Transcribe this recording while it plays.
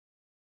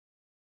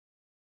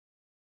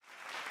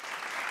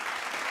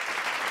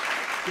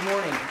Good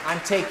morning. I'm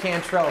Tate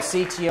Cantrell,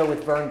 CTO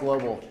with Verne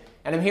Global,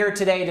 and I'm here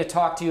today to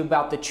talk to you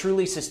about the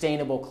truly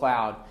sustainable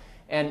cloud.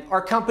 And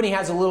our company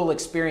has a little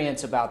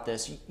experience about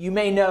this. You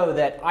may know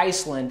that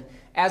Iceland,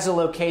 as a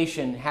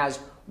location, has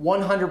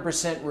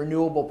 100%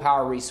 renewable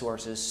power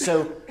resources.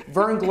 So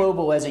Verne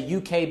Global, as a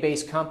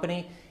UK-based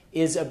company,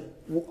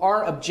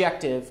 our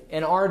objective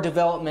and our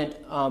development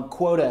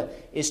quota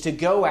is to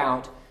go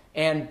out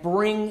and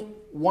bring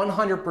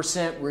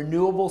 100%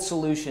 renewable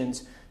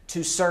solutions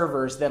to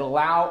servers that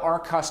allow our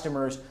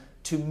customers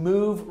to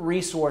move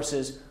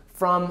resources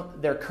from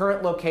their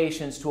current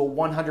locations to a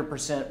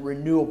 100%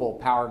 renewable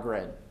power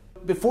grid.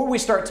 Before we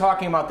start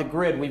talking about the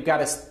grid, we've got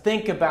to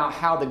think about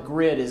how the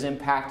grid is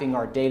impacting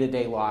our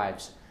day-to-day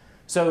lives.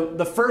 So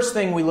the first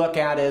thing we look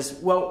at is,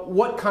 well,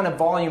 what kind of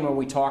volume are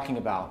we talking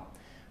about?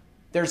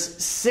 There's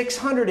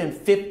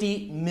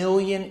 650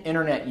 million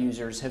internet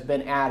users have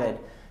been added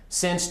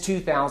since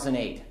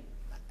 2008.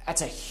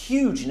 That's a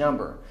huge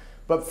number.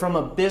 But from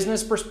a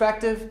business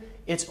perspective,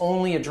 it's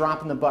only a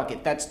drop in the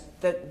bucket.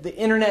 The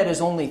internet is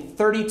only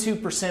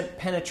 32%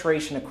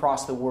 penetration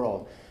across the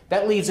world.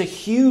 That leaves a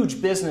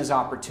huge business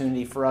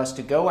opportunity for us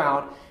to go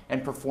out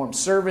and perform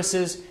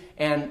services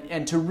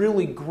and to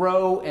really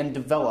grow and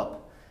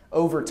develop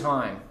over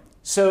time.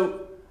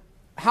 So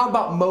how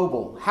about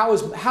mobile? How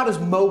does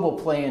mobile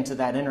play into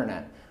that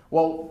internet?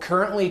 Well,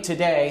 currently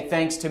today,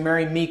 thanks to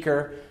Mary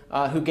Meeker,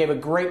 who gave a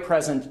great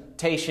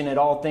presentation at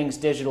All Things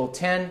Digital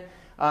 10,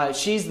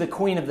 she's the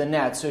queen of the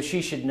net, so she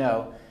should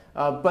know.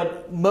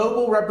 But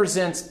mobile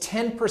represents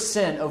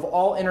 10% of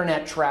all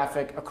internet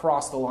traffic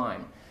across the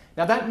line.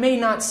 Now that may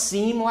not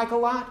seem like a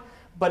lot,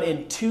 but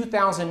in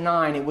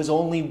 2009 it was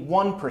only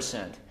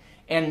 1%.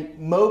 And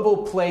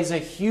mobile plays a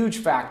huge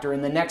factor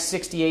in the next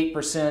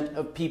 68%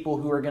 of people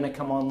who are going to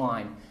come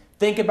online.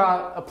 Think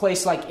about a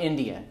place like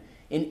India.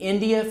 In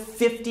India,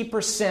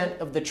 50%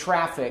 of the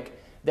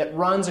traffic that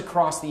runs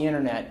across the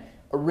internet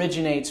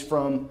originates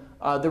from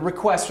the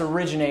requests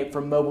originate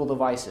from mobile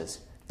devices.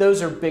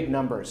 Those are big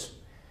numbers.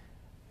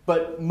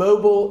 But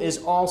mobile is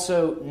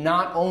also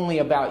not only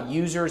about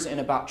users and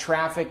about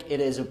traffic,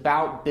 it is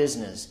about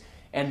business.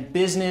 And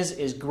business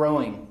is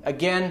growing.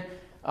 Again,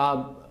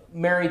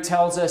 Mary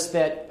tells us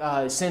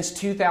that since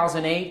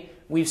 2008,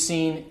 we've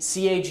seen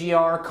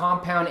CAGR,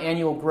 compound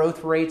annual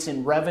growth rates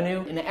in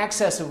revenue, in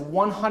excess of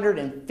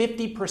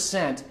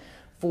 150%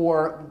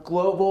 for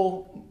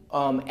global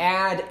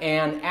ad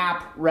and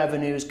app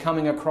revenues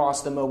coming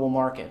across the mobile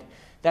market.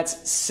 That's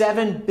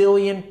 £7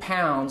 billion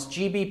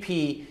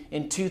GBP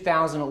in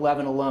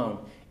 2011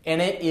 alone,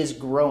 and it is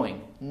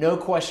growing, no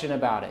question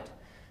about it.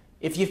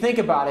 If you think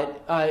about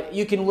it,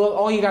 you can look.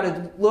 All you got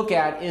to look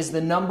at is the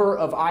number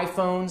of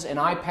iPhones and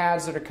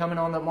iPads that are coming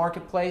on the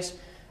marketplace.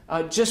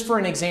 Just for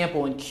an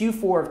example, in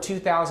Q4 of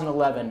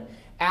 2011,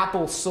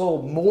 Apple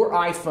sold more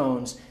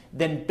iPhones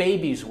than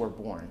babies were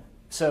born.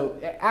 So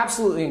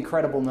absolutely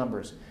incredible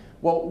numbers.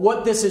 Well,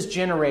 what this is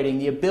generating,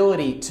 the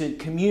ability to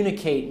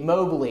communicate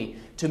mobily,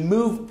 to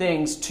move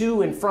things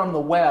to and from the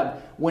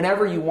web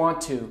whenever you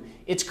want to,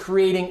 it's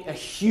creating a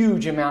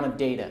huge amount of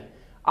data.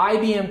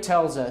 IBM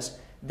tells us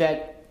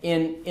that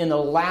in the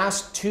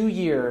last 2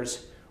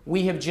 years,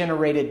 we have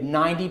generated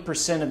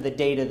 90% of the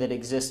data that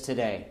exists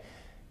today.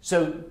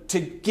 So to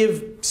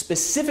give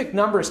specific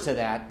numbers to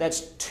that, that's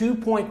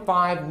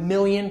 2.5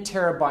 million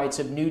terabytes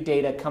of new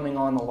data coming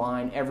on the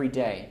line every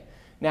day.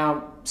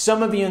 Now,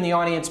 some of you in the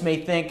audience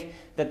may think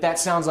that that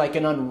sounds like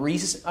an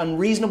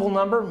unreasonable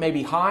number,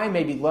 maybe high,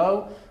 maybe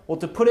low. Well,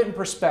 to put it in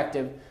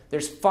perspective,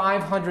 there's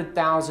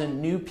 500,000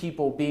 new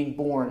people being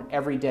born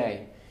every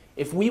day.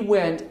 If we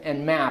went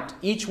and mapped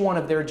each one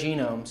of their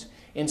genomes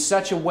in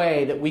such a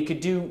way that we could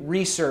do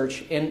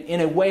research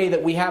in a way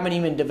that we haven't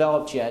even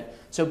developed yet,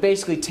 so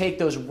basically take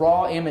those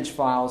raw image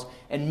files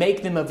and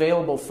make them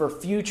available for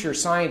future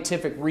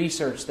scientific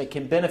research that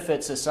can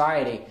benefit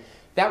society,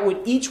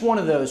 each one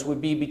of those would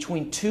be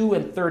between 2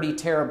 and 30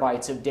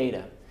 terabytes of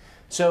data.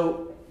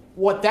 So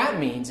what that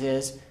means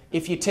is,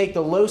 if you take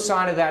the low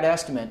side of that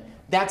estimate,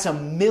 that's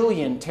 1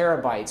 million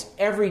terabytes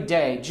every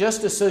day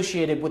just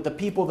associated with the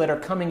people that are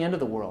coming into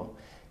the world.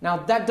 Now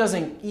that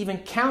doesn't even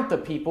count the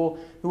people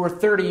who are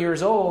 30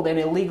 years old and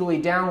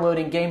illegally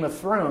downloading Game of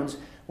Thrones,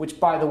 which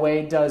by the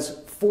way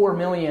does 4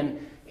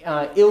 million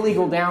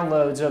illegal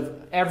downloads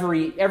of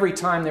every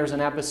time there's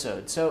an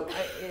episode. So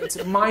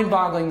it's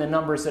mind-boggling the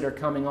numbers that are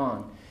coming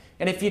on.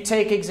 And if you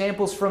take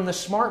examples from the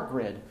smart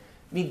grid,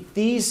 I mean,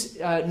 these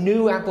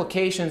new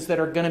applications that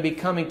are going to be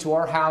coming to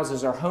our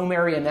houses, our home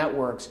area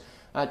networks,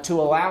 to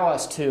allow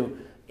us to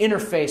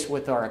interface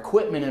with our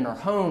equipment in our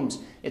homes.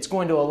 It's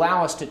going to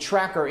allow us to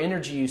track our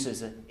energy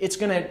uses. It's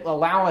going to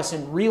allow us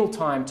in real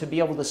time to be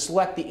able to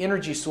select the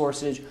energy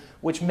sources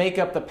which make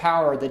up the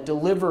power that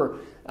deliver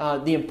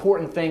the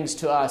important things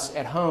to us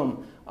at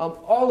home.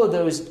 All of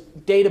those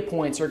data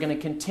points are going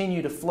to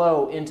continue to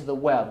flow into the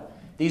web.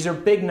 These are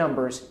big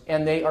numbers,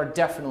 and they are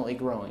definitely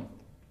growing.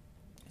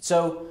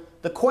 So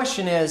the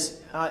question is,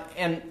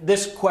 and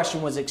this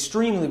question was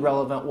extremely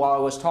relevant while I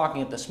was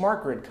talking at the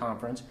Smart Grid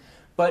conference,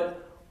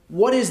 but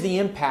what is the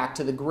impact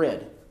to the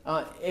grid?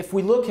 If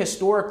we look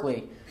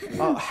historically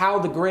how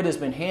the grid has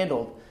been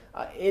handled,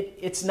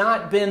 it's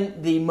not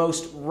been the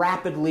most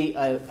rapidly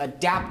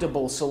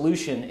adaptable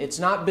solution. It's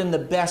not been the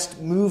best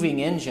moving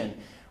engine.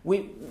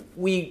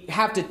 We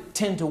have to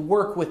tend to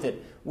work with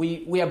it.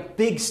 We have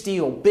big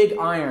steel, big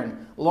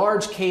iron,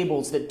 large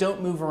cables that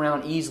don't move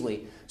around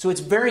easily. So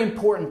it's very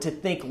important to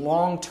think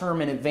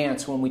long-term in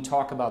advance when we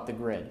talk about the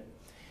grid.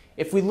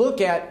 If we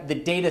look at the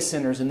data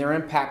centers and their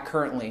impact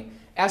currently,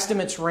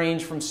 estimates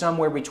range from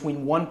somewhere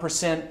between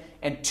 1%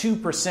 and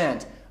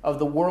 2% of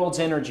the world's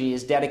energy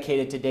is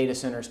dedicated to data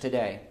centers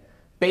today.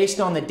 Based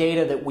on the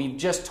data that we've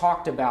just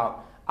talked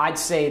about, I'd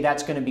say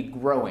that's going to be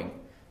growing.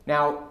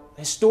 Now,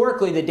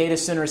 historically, the data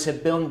centers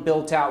have been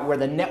built out where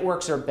the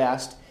networks are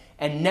best,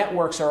 and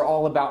networks are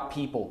all about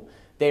people.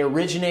 They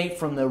originate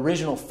from the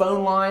original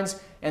phone lines,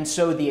 and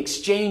so the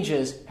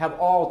exchanges have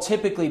all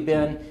typically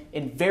been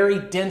in very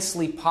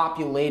densely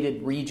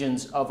populated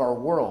regions of our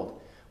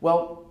world.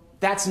 Well,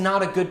 that's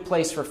not a good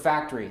place for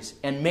factories,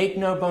 and make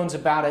no bones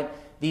about it,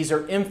 these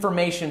are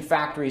information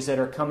factories that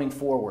are coming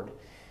forward.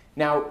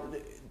 Now,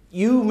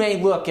 you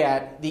may look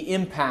at the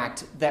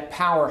impact that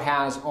power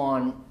has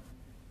on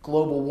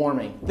global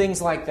warming,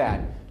 things like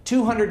that.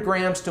 200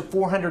 grams to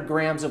 400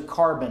 grams of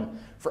carbon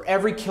for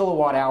every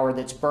kilowatt hour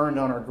that's burned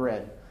on our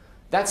grid.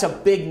 That's a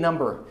big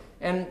number.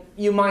 And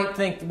you might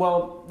think,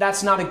 well,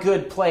 that's not a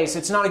good place.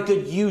 It's not a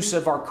good use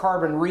of our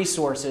carbon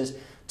resources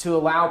to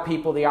allow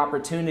people the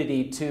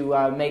opportunity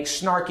to make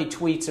snarky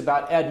tweets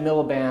about Ed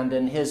Miliband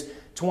and his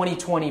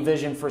 2020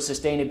 vision for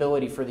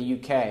sustainability for the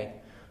UK.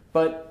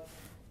 But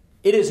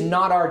it is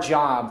not our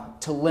job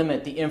to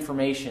limit the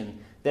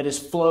information that is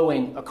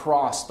flowing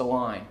across the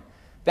line.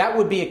 That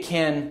would be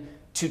akin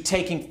to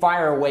taking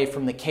fire away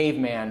from the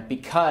caveman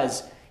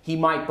because he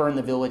might burn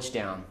the village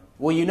down.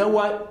 Well, you know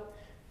what?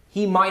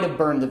 He might have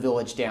burned the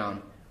village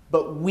down,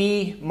 but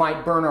we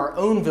might burn our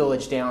own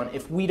village down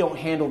if we don't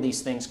handle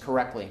these things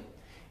correctly.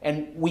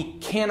 And we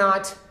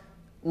cannot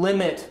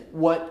limit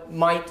what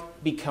might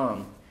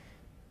become.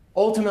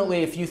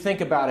 Ultimately, if you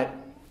think about it,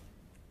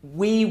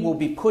 we will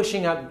be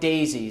pushing up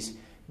daisies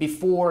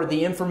before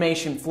the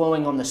information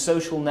flowing on the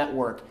social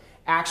network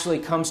actually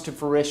comes to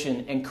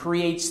fruition and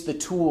creates the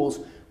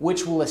tools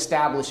which will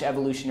establish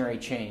evolutionary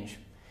change.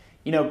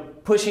 You know,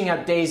 pushing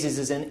up daisies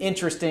is an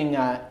interesting,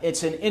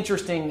 it's an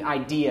interesting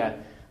idea,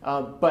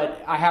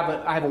 but I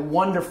have a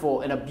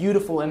wonderful and a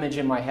beautiful image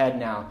in my head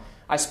now.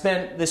 I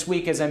spent this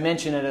week, as I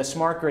mentioned, at a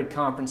Smart Grid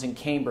conference in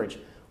Cambridge.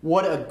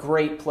 What a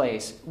great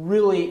place,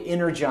 really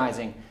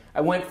energizing. I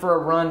went for a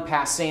run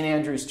past St.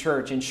 Andrew's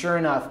Church, and sure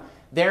enough,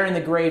 there in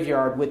the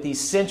graveyard with these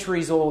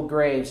centuries-old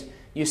graves,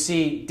 you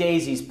see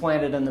daisies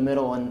planted in the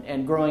middle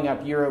and growing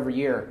up year over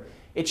year.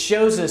 It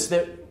shows us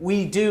that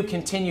we do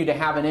continue to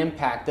have an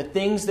impact. The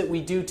things that we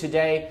do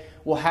today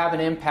will have an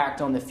impact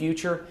on the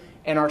future,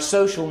 and our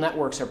social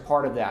networks are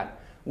part of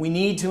that. We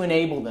need to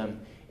enable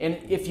them. And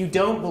if you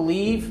don't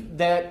believe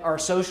that our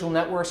social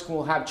networks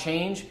will have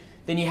change,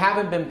 then you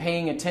haven't been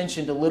paying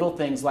attention to little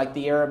things like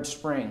the Arab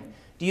Spring.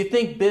 Do you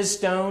think Biz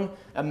Stone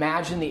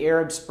imagined the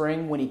Arab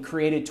Spring when he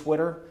created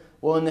Twitter?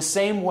 Well, in the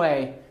same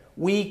way,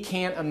 we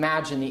can't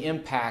imagine the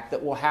impact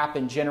that will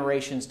happen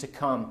generations to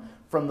come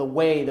from the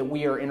way that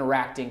we are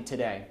interacting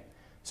today.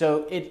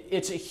 So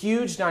it's a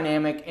huge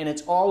dynamic, and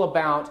it's all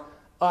about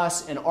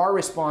us and our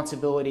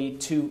responsibility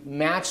to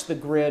match the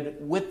grid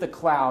with the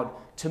cloud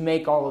to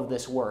make all of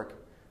this work.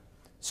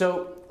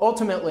 So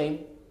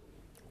ultimately,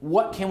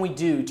 what can we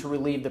do to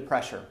relieve the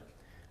pressure?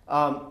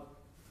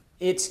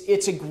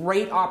 It's a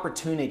great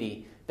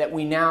opportunity that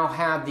we now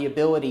have the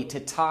ability to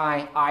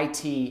tie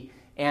IT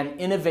and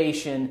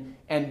innovation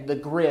and the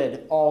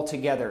grid all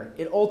together.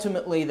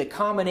 Ultimately, the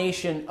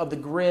combination of the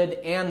grid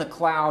and the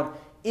cloud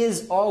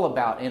is all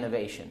about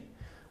innovation.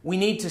 We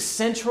need to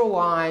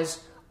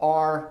centralize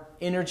our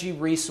energy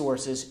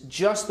resources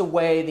just the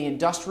way the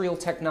industrial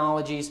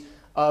technologies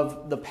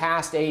of the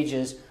past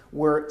ages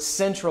were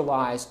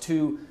centralized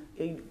to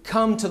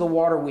come to the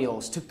water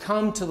wheels, to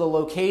come to the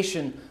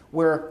location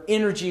where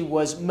energy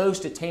was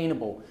most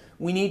attainable.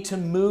 We need to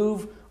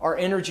move our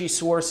energy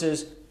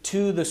sources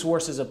to the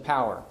sources of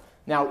power.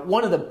 Now,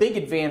 one of the big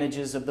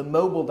advantages of the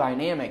mobile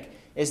dynamic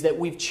is that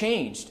we've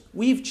changed.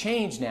 We've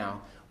changed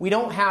now. We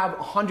don't have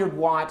a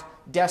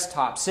 100-watt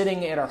desktop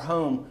sitting at our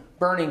home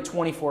burning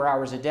 24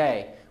 hours a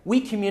day. We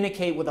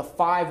communicate with a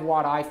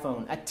 5-watt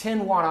iPhone, a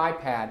 10-watt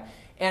iPad,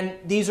 and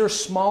these are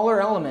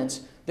smaller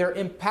elements. They're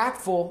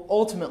impactful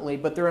ultimately,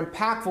 but they're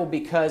impactful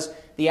because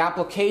the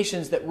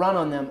applications that run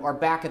on them are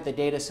back at the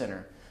data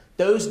center.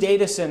 Those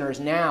data centers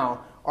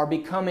now are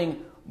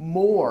becoming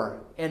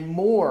more and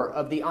more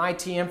of the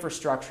IT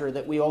infrastructure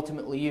that we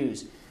ultimately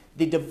use.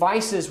 The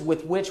devices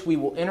with which we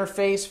will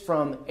interface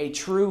from a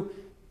true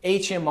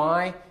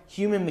HMI,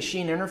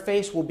 human-machine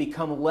interface, will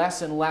become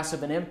less and less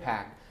of an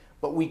impact,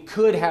 but we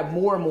could have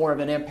more and more of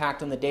an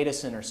impact on the data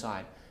center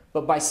side.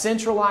 But by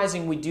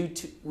centralizing, we do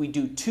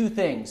two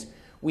things.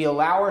 We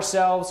allow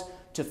ourselves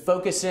to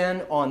focus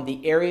in on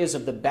the areas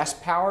of the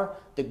best power,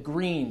 the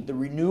green, the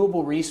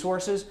renewable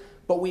resources,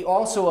 but we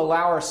also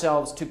allow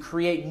ourselves to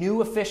create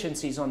new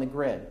efficiencies on the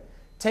grid.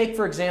 Take,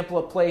 for example,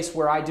 a place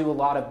where I do a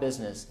lot of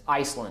business,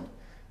 Iceland.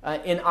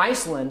 In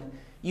Iceland,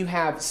 you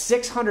have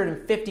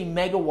 650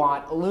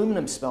 megawatt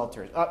aluminum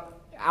smelters,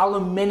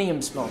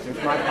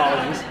 my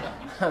apologies.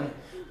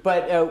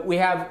 But we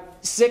have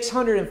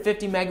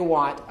 650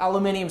 megawatt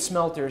aluminum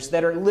smelters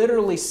that are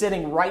literally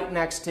sitting right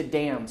next to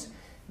dams.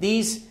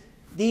 These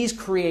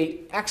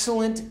create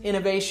excellent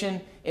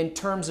innovation in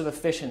terms of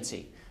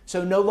efficiency.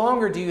 So no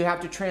longer do you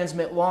have to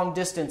transmit long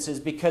distances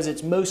because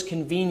it's most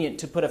convenient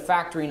to put a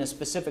factory in a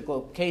specific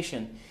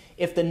location.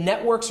 If the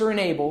networks are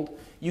enabled,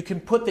 you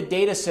can put the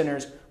data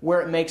centers where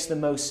it makes the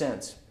most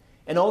sense.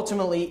 And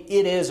ultimately,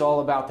 it is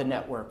all about the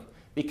network,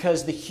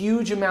 because the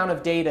huge amount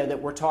of data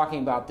that we're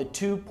talking about, the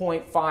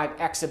 2.5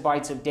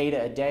 exabytes of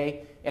data a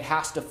day, it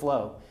has to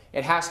flow.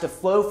 It has to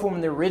flow from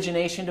the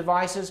origination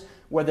devices,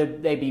 whether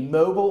they be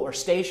mobile or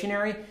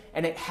stationary,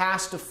 and it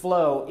has to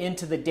flow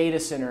into the data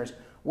centers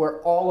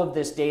where all of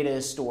this data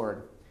is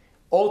stored.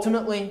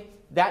 Ultimately,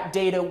 that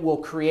data will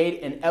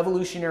create an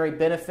evolutionary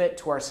benefit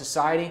to our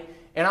society,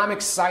 and I'm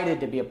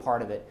excited to be a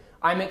part of it.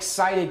 I'm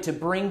excited to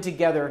bring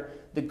together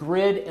the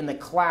grid and the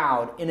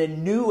cloud in a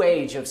new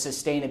age of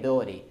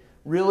sustainability.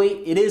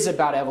 Really, it is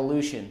about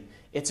evolution.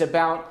 It's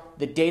about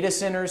the data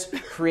centers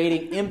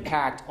creating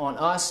impact on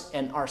us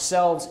and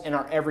ourselves and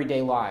our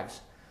everyday lives.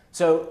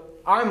 So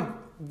I'm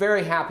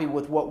very happy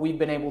with what we've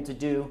been able to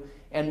do,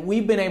 and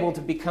we've been able to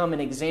become an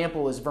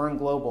example as Verne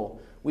Global.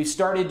 We've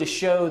started to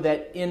show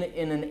that in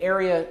an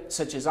area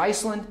such as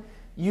Iceland,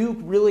 you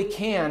really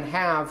can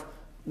have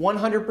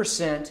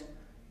 100%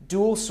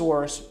 dual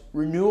source,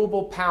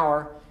 renewable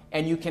power,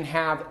 and you can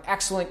have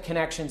excellent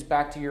connections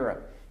back to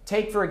Europe.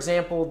 Take, for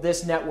example,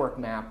 this network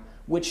map,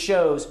 which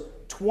shows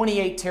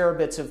 28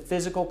 terabits of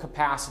physical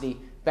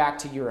capacity back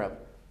to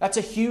Europe. That's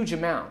a huge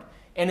amount,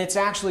 and it's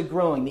actually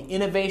growing. The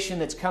innovation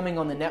that's coming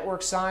on the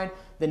network side,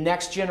 the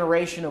next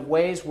generation of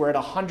waves, we're at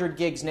 100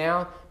 gigs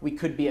now. We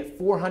could be at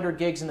 400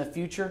 gigs in the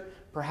future,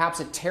 perhaps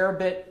a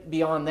terabit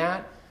beyond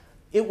that.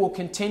 It will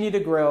continue to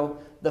grow.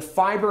 The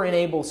fiber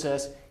enables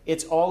us.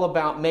 It's all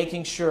about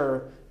making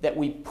sure that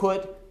we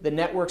put the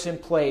networks in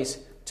place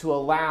to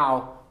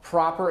allow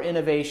proper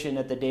innovation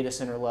at the data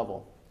center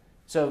level.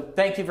 So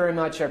thank you very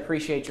much. I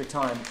appreciate your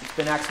time. It's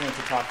been excellent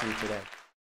to talk to you today.